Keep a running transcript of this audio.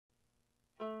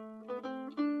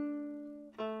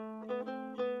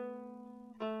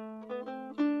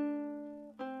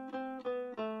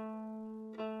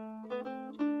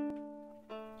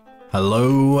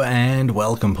Hello and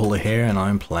welcome, Pauleh here, and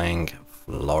I'm playing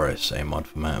Floris, a mod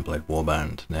for Mount and Blade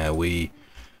Warband. Now, we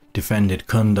defended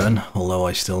Kundan, although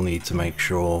I still need to make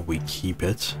sure we keep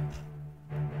it.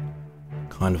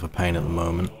 Kind of a pain at the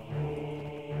moment.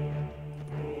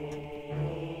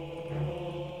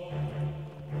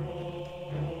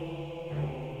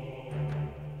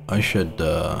 I should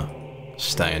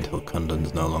stay until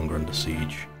Kundan's no longer under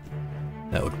siege.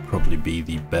 That would probably be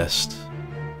the best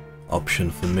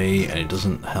option for me, and it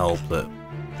doesn't help that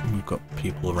we've got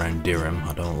people around Dirim.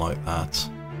 I don't like that.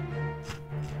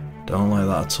 Don't like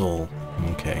that at all.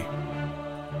 Okay.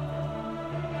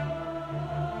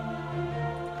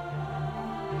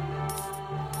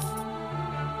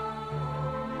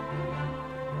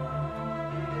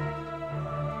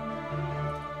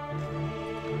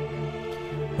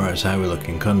 Right, so how are we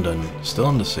looking? Kundan still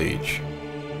under siege.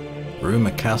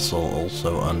 Rumour Castle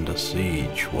also under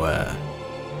siege. Where?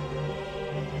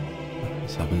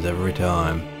 This happens every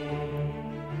time.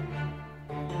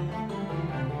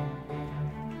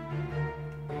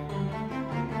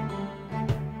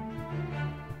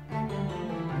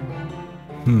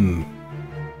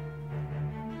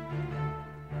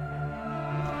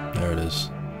 There it is.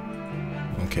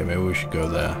 Okay, maybe we should go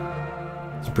there.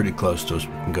 It's pretty close to us.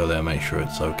 We can go there, make sure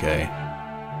it's okay.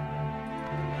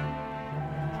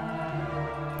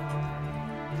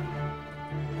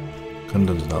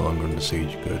 Kundan's no longer under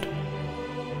siege. Good.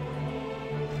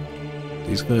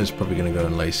 These guys are probably going to go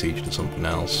and lay siege to something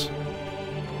else.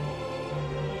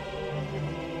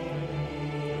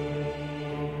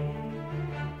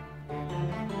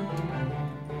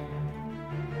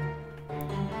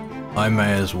 I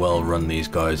may as well run these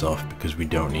guys off because we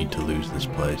don't need to lose this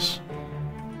place.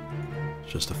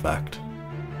 It's just a fact.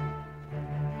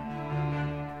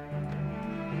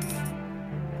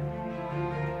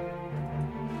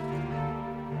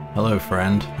 Hello,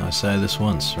 friend. I say this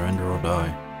once, surrender or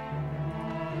die.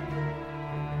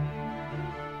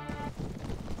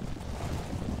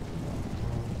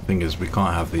 Thing is, we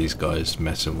can't have these guys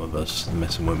messing with us,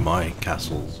 messing with my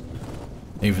castles.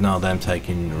 Even though them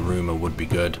taking Rumour would be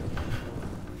good.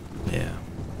 Yeah.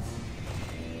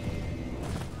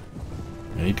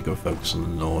 I need to go focus on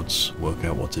the Nords, work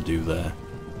out what to do there.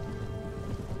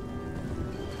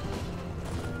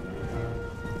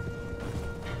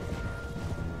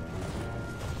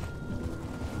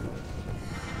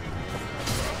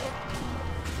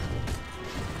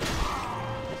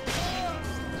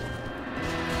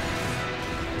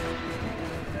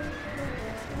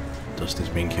 Dust is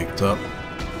being kicked up.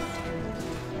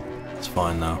 It's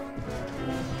fine now.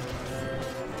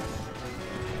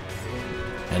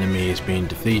 Enemy is being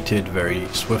defeated very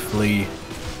swiftly.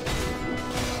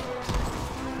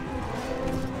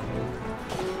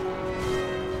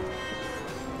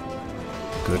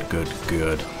 Good, good,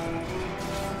 good.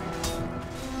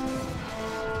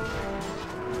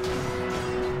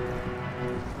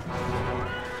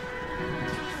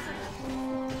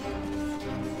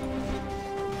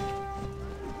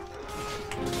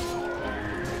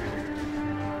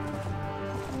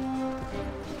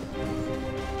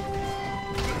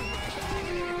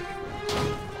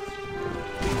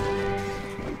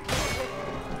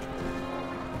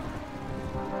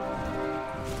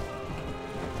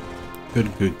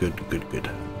 Good, good, good, good,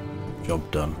 good.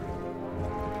 Job done.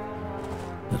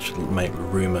 That should make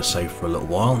Rumour safe for a little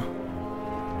while.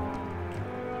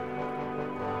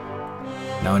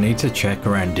 Now I need to check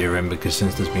around Dirim because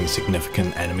since there's been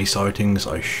significant enemy sightings,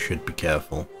 I should be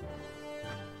careful.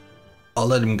 I'll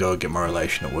let him go get my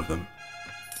relation up with him.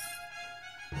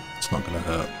 It's not gonna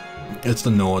hurt. It's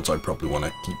the Nords I probably want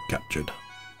to keep captured.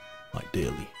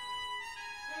 Ideally.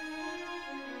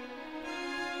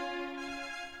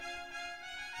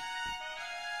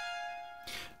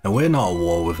 Now we're not at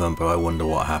war with them, but I wonder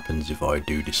what happens if I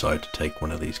do decide to take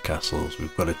one of these castles.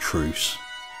 We've got a truce.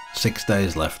 6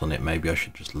 days left on it, maybe I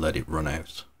should just let it run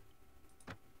out.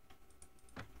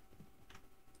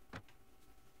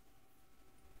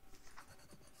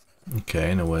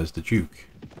 Okay, now where's the Duke?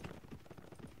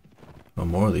 Oh,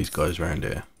 more of these guys around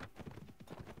here.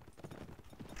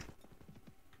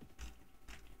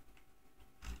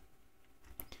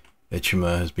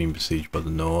 Ichima has been besieged by the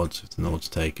Nords. If the Nords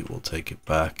take it, we'll take it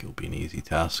back. It'll be an easy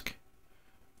task.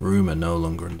 Rumour no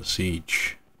longer under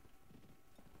siege.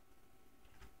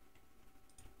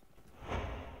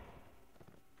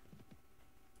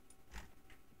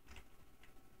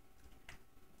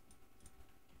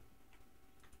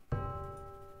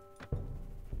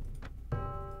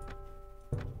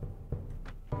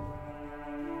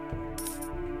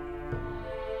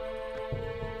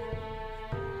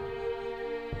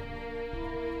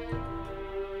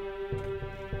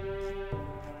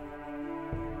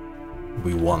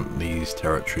 We want these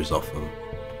territories off them.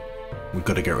 We've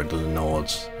got to get rid of the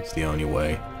Nords. It's the only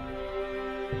way.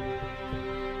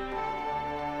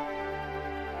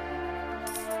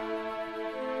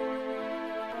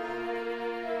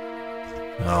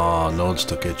 Oh, Nords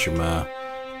took Itchamar.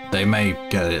 They may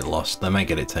get it lost. They may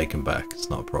get it taken back. It's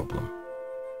not a problem.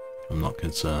 I'm not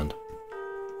concerned.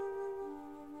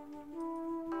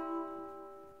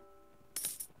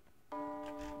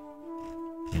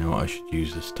 You know what I should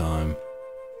use this time?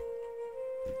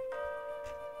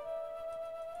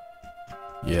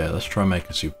 Yeah, let's try and make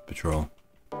a super patrol.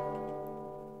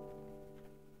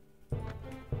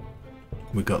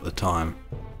 We got the time.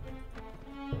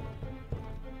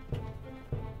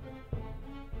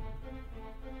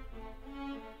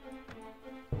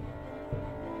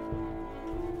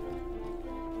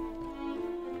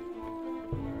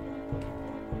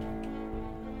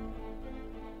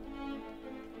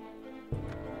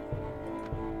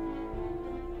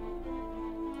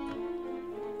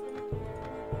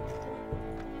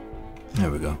 There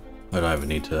we go. I don't even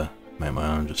need to make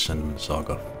my own, just send them the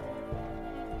Sargoth.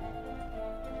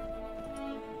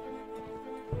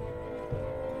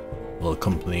 We'll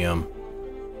accompany them.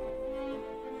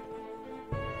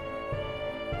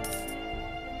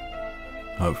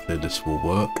 Hopefully this will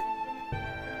work.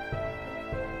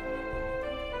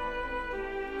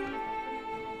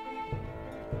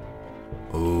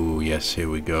 Oh yes, here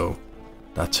we go.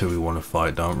 That's who we want to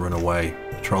fight, don't run away.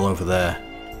 Patrol over there.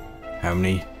 How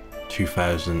many?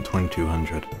 2,000,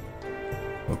 2,200.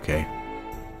 Okay.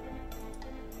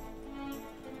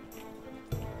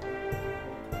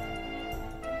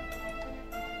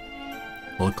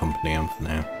 We'll accompany him for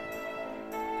now.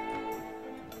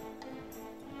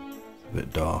 It's a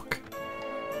bit dark.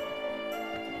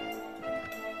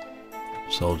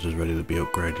 Soldiers ready to be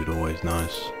upgraded, always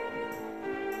nice.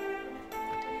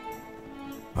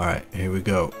 Alright, here we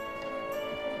go.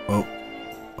 Oh,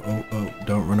 oh, oh,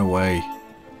 don't run away.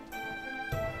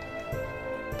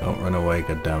 Don't run away,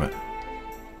 goddammit.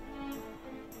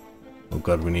 Oh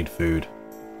god, we need food.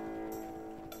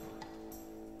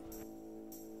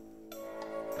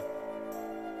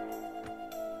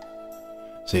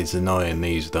 See, it's annoying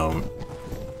these don't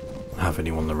have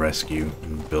anyone to rescue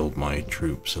and build my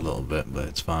troops a little bit, but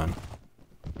it's fine.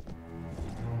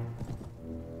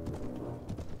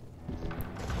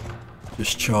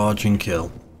 Just charge and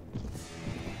kill.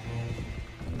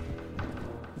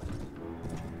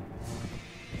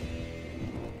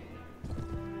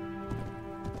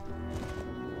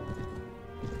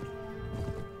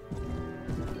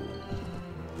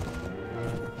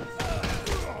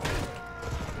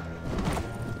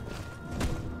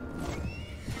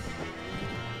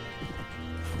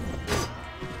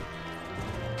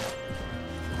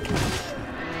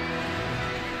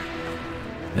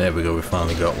 There we go, we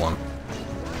finally got one.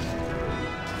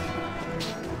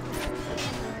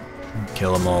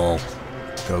 Kill them all.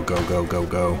 Go, go, go, go,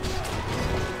 go.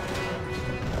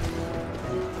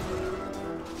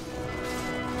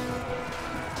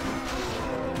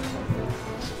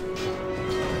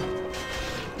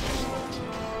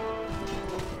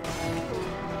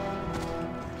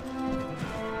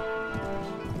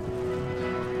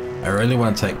 I really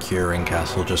want to take Curing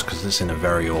Castle just because it's in a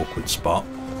very awkward spot.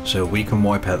 So if we can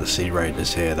wipe out the Sea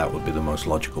Raiders here, that would be the most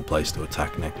logical place to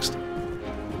attack next.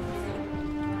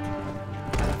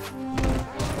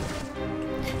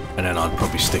 And then I'd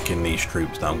probably stick in these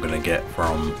troops that I'm going to get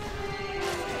from,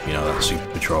 you know, that Super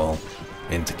Patrol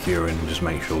into Curing and just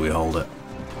make sure we hold it.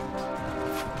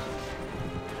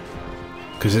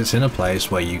 Because it's in a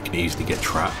place where you can easily get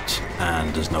trapped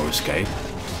and there's no escape.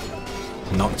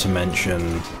 Not to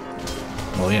mention,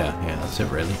 well yeah, that's it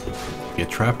really.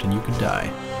 Get trapped and you can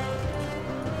die.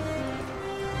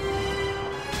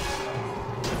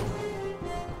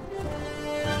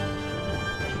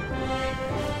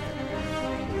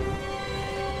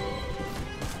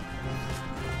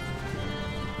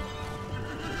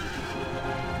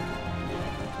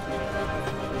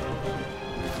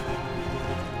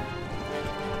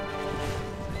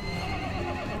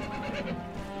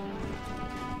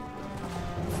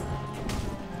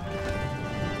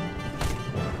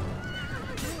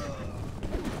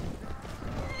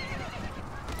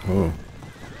 Oh.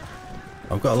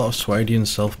 I've got a lot of Swadian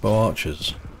self-bow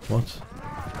archers. What?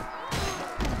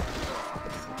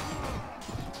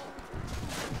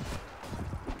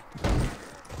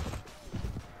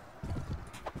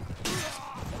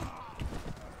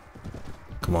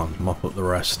 Come on, mop up the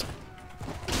rest.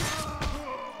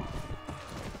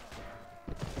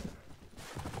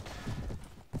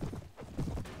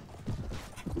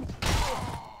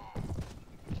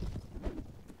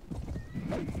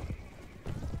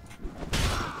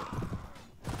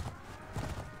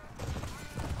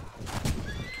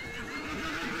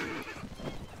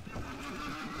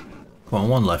 Come on,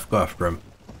 one left, go after him.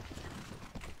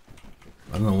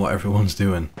 I don't know what everyone's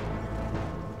doing.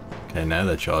 Okay, now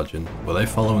they're charging. Were they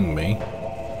following me?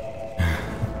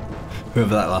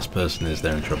 Whoever that last person is,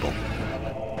 they're in trouble.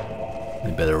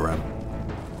 They better run.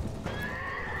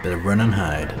 Better run and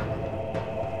hide.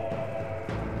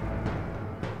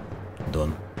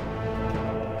 Done.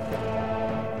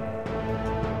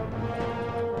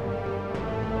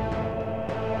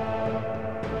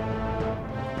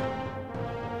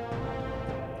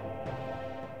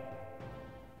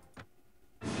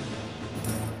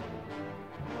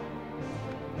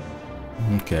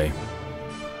 Okay.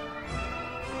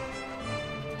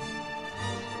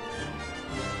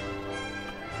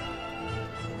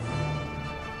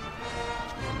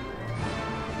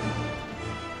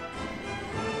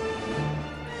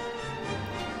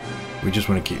 We just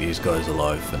want to keep these guys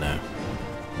alive for now.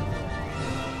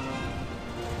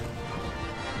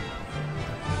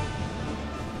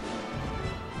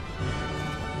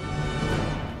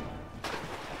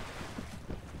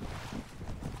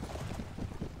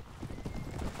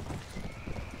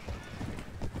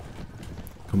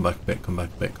 Come back a bit, come back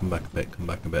a bit, come back a bit, come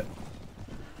back a bit.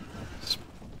 Just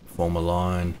form a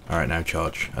line. Alright, now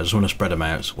charge. I just want to spread them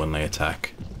out so when they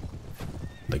attack,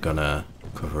 they're gonna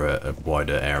cover a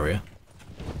wider area.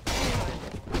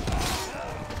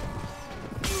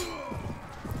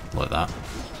 Like that.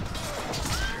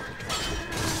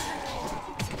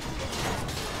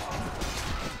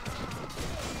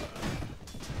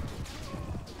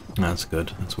 That's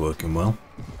good, that's working well.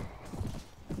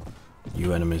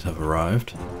 You enemies have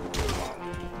arrived.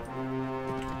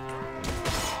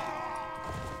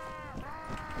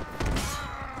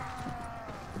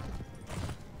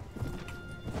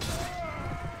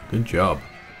 Good job.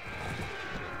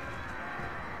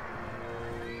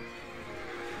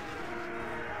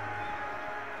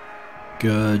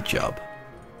 Good job.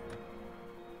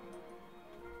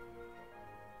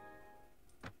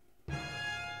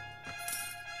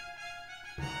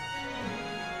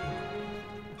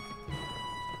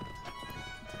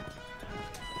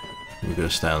 We're gonna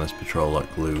stay on this patrol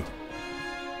like glue.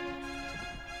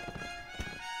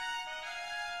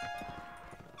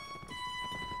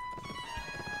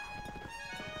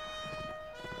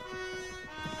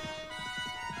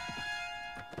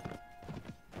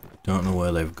 Don't know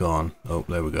where they've gone. Oh,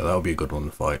 there we go. That'll be a good one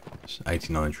to fight. It's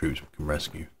 89 troops we can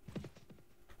rescue.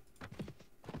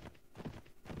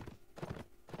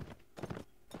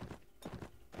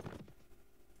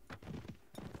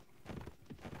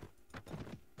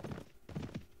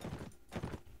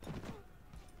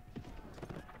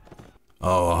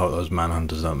 Oh, I hope those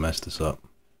manhunters don't mess this up.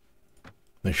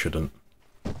 They shouldn't.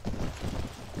 I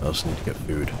also need to get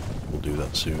food. We'll do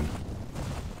that soon.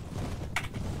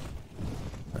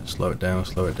 Right, slow it down,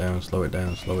 slow it down, slow it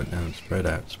down, slow it down. Spread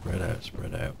out, spread out,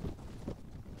 spread out.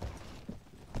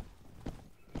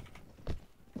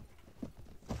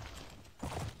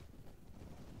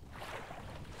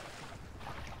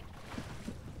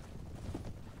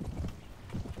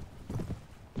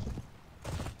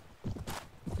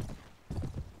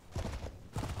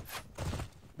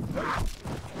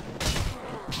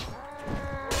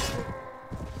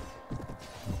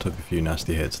 Took a few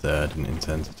nasty hits there I didn't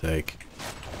intend to take.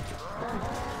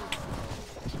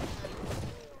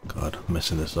 God, I'm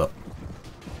messing this up.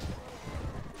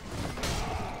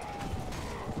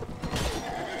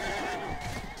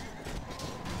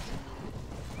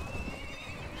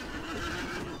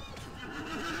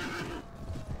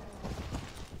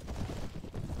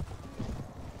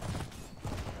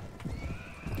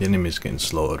 The enemy's getting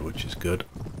slaughtered, which is good.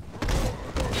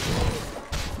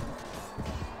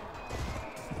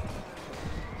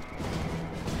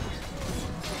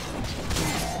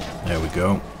 There we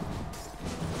go.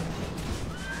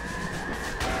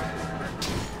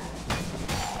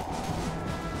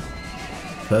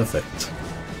 Perfect.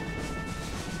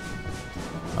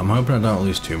 I'm hoping I don't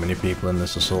lose too many people in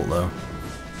this assault though.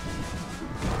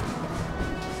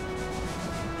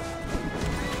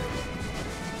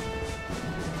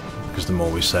 Because the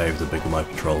more we save, the bigger my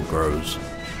patrol grows.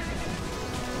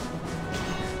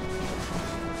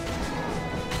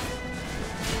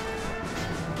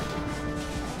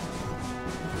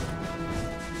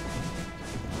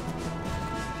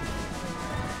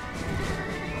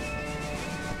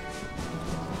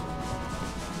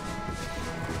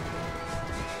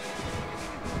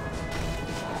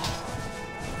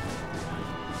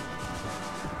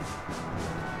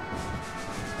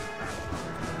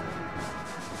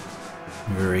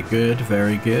 Very good,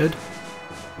 very good.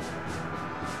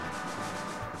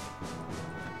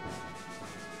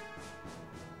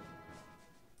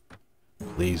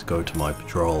 Please go to my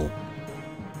patrol.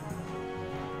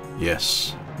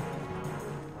 Yes.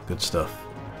 Good stuff.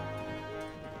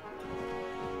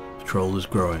 Patrol is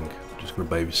growing. Just gonna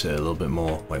babysit a little bit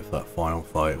more. Wait for that final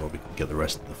fight where we can get the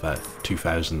rest of the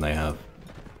 2,000 they have.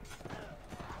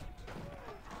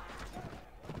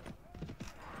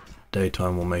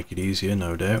 Daytime will make it easier,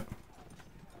 no doubt.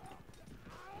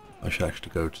 I should actually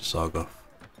go to Sargoth.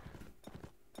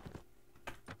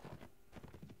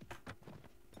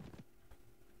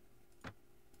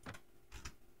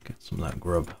 Get some of that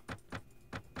grub.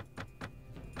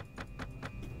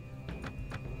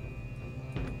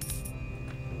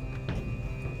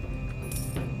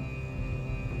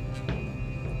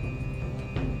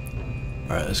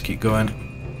 Alright, let's keep going.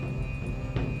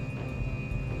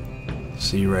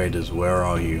 Sea Raiders, where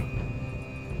are you?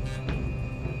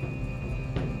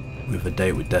 We have a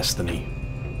date with Destiny.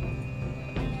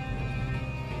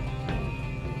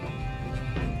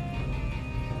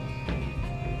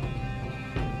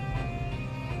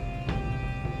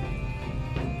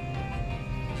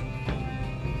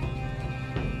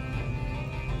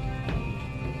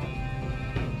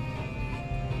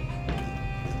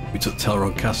 We took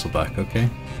Telrog Castle back, okay?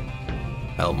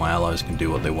 Hell, my allies can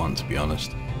do what they want, to be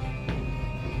honest.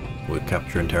 We're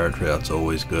capturing territory, that's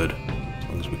always good, as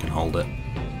long as we can hold it.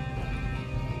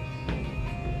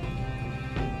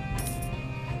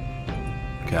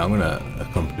 Okay, I'm gonna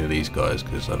accompany these guys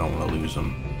because I don't want to lose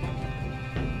them.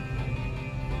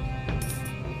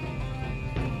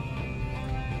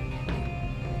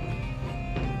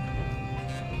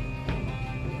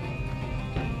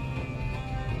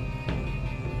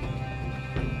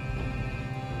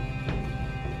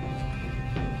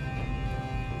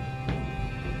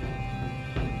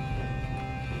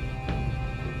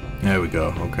 There we go,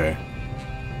 okay.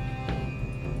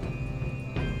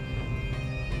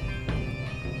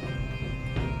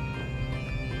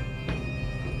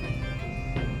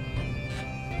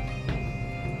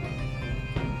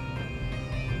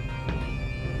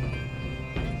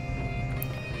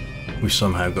 We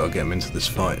somehow got to get him into this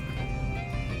fight.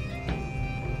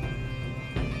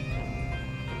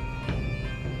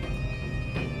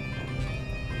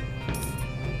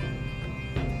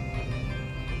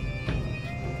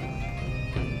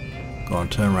 Go on,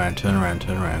 turn around, turn around,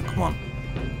 turn around, come on.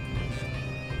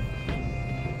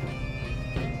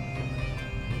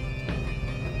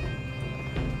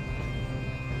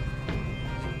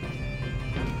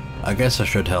 I guess I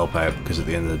should help out because at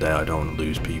the end of the day I don't want to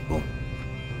lose people.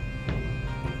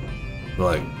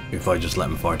 Like, if I just let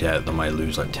them fight out, they might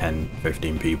lose like 10,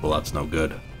 15 people, that's no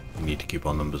good. We need to keep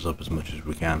our numbers up as much as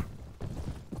we can.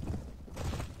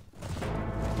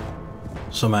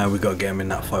 Somehow we got to get him in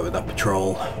that fight with that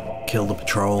patrol, kill the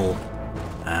patrol,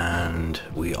 and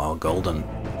we are golden.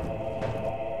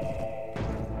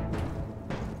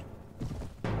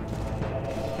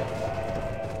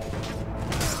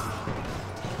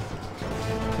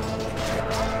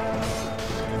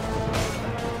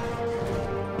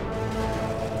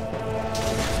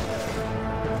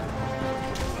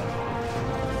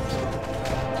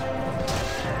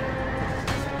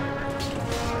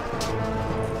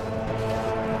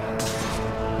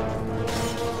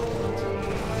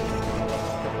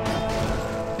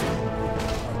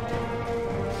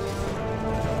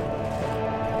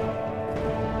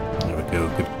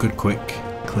 Good quick,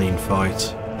 clean fight.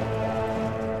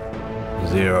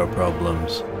 0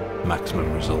 problems,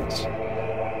 maximum results.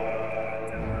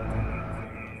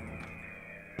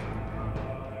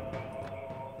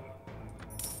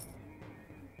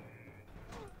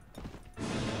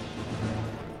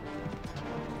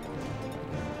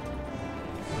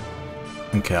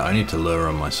 Okay, I need to lure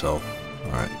him myself.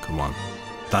 Alright, come on.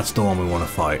 That's the one we want to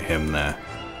fight, him there.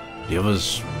 The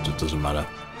others, it doesn't matter.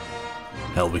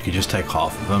 Hell, we could just take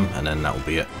half of them, and then that will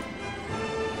be it.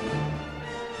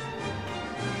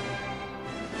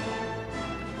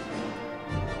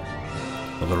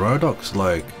 Are the Rhodoks,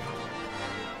 like,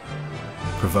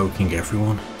 provoking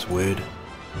everyone? It's weird.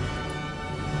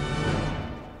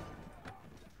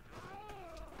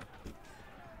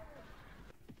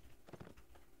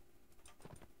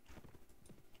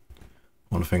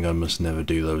 One thing I must never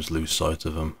do, though, is lose sight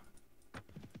of them.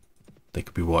 They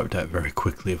could be wiped out very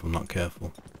quickly if I'm not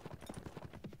careful.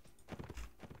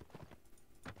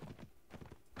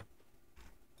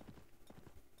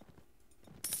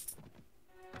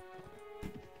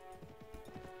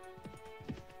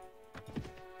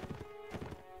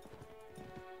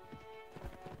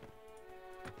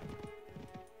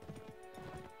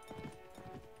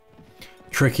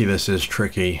 Tricky, this is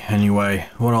tricky. Anyway,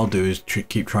 what I'll do is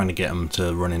keep trying to get them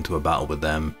to run into a battle with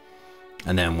them.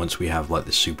 And then once we have like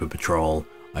the super patrol,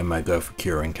 I might go for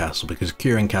Curing Castle, because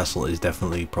Curing Castle is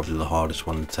definitely probably the hardest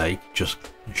one to take, just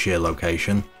sheer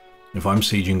location. If I'm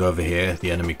sieging over here,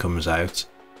 the enemy comes out,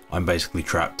 I'm basically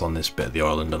trapped on this bit of the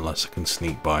island unless I can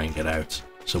sneak by and get out.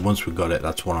 So once we've got it,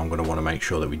 that's what I'm going to want to make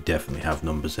sure that we definitely have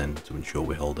numbers in to ensure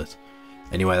we hold it.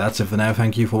 Anyway, that's it for now.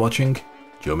 Thank you for watching.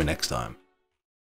 Join me next time.